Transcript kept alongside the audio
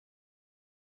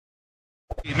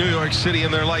New York City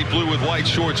in their light blue with white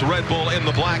shorts, Red Bull in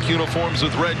the black uniforms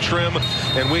with red trim,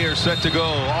 and we are set to go.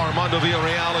 Armando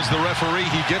Villarreal is the referee.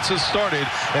 He gets us started,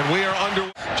 and we are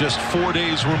under just 4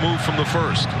 days removed from the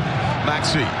first.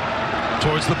 Maxey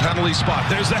towards the penalty spot.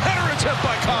 There's the header attempt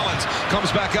by Collins.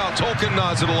 Comes back out. Tolkien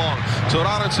nods it along.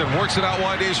 Torarensen works it out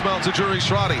wide to Ishmael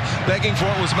Tajuri-Shradi. Begging for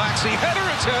it was Maxey. Header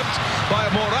attempt by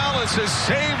Morales is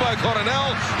saved by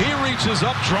Coronel. He reaches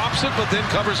up, drops it, but then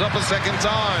covers up a second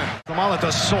time. Kamala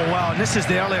does so well, and this is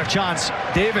the earlier chance.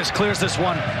 Davis clears this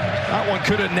one. That one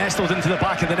could have nestled into the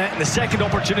back of the net. And the second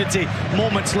opportunity,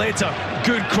 moments later.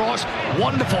 Good cross.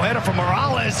 Wonderful header from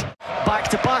Morales. Back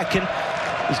to back, and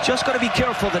he's just got to be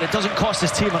careful that it doesn't cost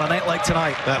his team on a night like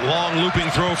tonight. That long looping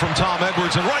throw from Tom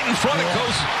Edwards, and right in front it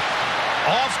goes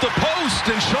off the post,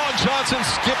 and Sean Johnson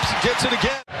gets it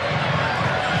again.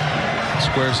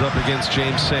 Squares up against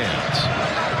James Sands.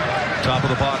 Top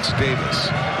of the box, Davis.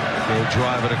 He'll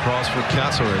drive it across for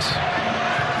Cáceres.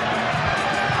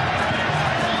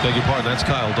 Beg your pardon, that's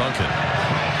Kyle Duncan.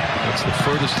 That's the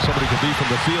furthest somebody could be from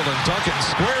the field, and Duncan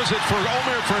squares it for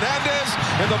Omer Fernandez,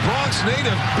 and the Bronx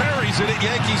native buries it at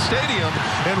Yankee Stadium,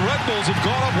 and Red Bulls have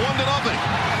gone up 1-0.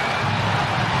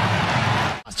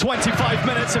 25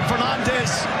 minutes, and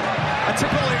Fernandez, a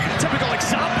typical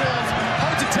example of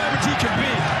how determined he can be.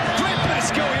 Great bit of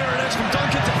skill here it is from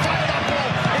Duncan to fire that ball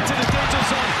into the danger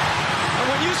zone. And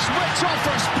when you switch off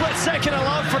for a split second and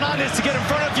allow Fernandez to get in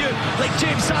front of you, like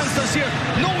James Sands does here,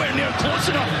 nowhere near close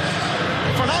enough.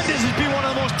 Fernandez has been one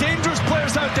of the most dangerous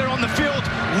players out there on the field.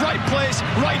 Right place,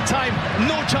 right time.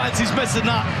 No chance he's missing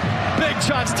that. Big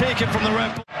chance taken from the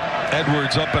Red Bull.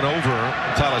 Edwards up and over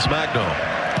Talis Magno.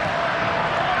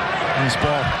 His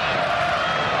ball.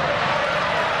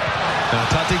 Now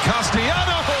Tati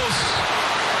Castellanos.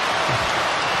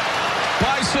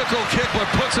 Bicycle kick, but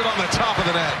puts it on the top of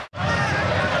the net.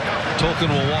 Tolkien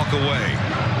will walk away.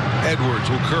 Edwards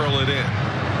will curl it in.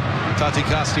 Tati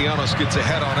Castellanos gets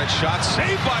ahead on it. Shot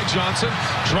saved by Johnson.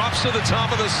 Drops to the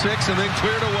top of the six and then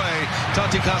cleared away.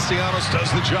 Tati Castellanos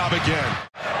does the job again.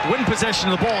 Win possession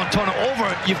of the ball and turn it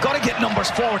over. You've got to get numbers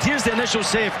forward. Here's the initial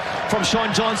save from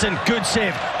Sean Johnson. Good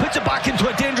save. Puts it back into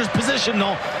a dangerous position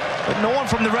though. But no one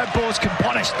from the Red Bulls can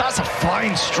punish. That's a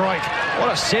fine strike.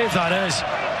 What a save that is.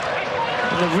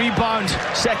 And the rebound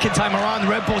second time around,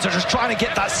 the Red Bulls are just trying to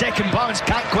get that second bounce.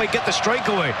 Can't quite get the strike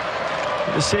away.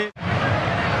 The save.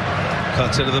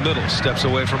 Cuts into the middle, steps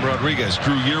away from Rodriguez.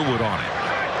 Drew Yearwood on it.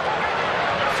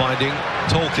 Finding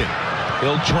Tolkien.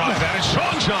 He'll drive at it.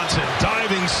 Sean Johnson,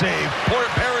 diving save.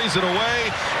 Parries it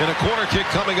away, and a corner kick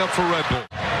coming up for Red Bull.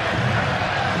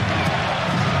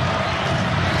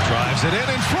 Drives it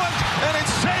in front, and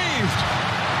it's saved.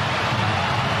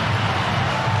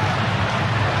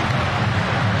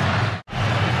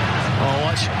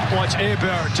 Watch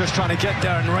Hebert just trying to get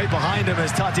there, and right behind him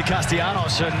is Tati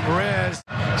Castellanos, and Reyes.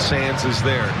 Sands is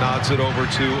there, nods it over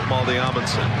to Maldi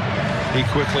Amundsen. He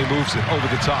quickly moves it over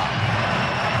the top.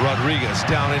 Rodriguez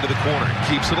down into the corner,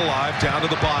 keeps it alive, down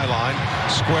to the byline,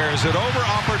 squares it over,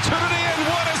 opportunity, and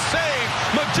what a save!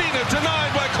 Medina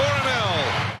denied by Coronel.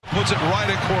 Puts it right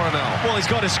at Coronel. Well,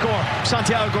 he's got to score.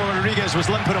 Santiago Rodriguez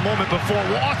was limping a moment before.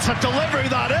 What a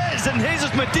delivery that is, and Jesus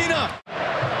Medina.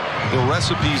 The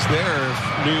recipe's there if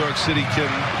New York City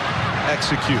can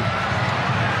execute.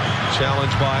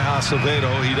 Challenged by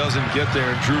Acevedo. He doesn't get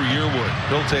there. Drew Yearwood.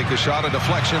 He'll take a shot, a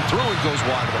deflection through, and goes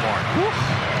wide of the mark.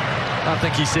 I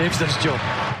think he saves this, Joe.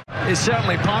 He's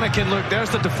certainly panicking. Look, there's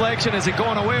the deflection. Is it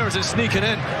going away or is it sneaking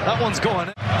in? That one's going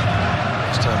in.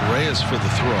 This time Reyes for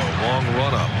the throw. Long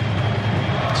run up.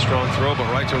 Strong throw, but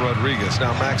right to Rodriguez.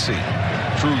 Now Maxey.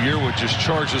 Drew Yearwood just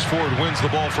charges forward, wins the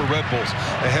ball for Red Bulls.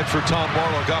 Ahead for Tom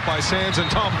Barlow, got by Sands, and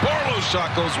Tom Barlow's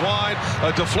shot goes wide.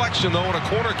 A deflection, though, and a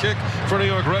corner kick for New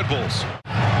York Red Bulls.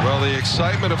 Well, the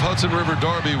excitement of Hudson River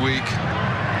Derby week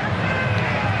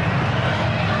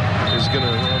is going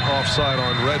to, offside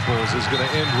on Red Bulls, is going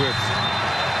to end with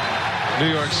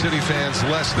New York City fans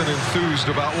less than enthused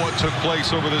about what took place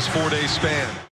over this 4-day span.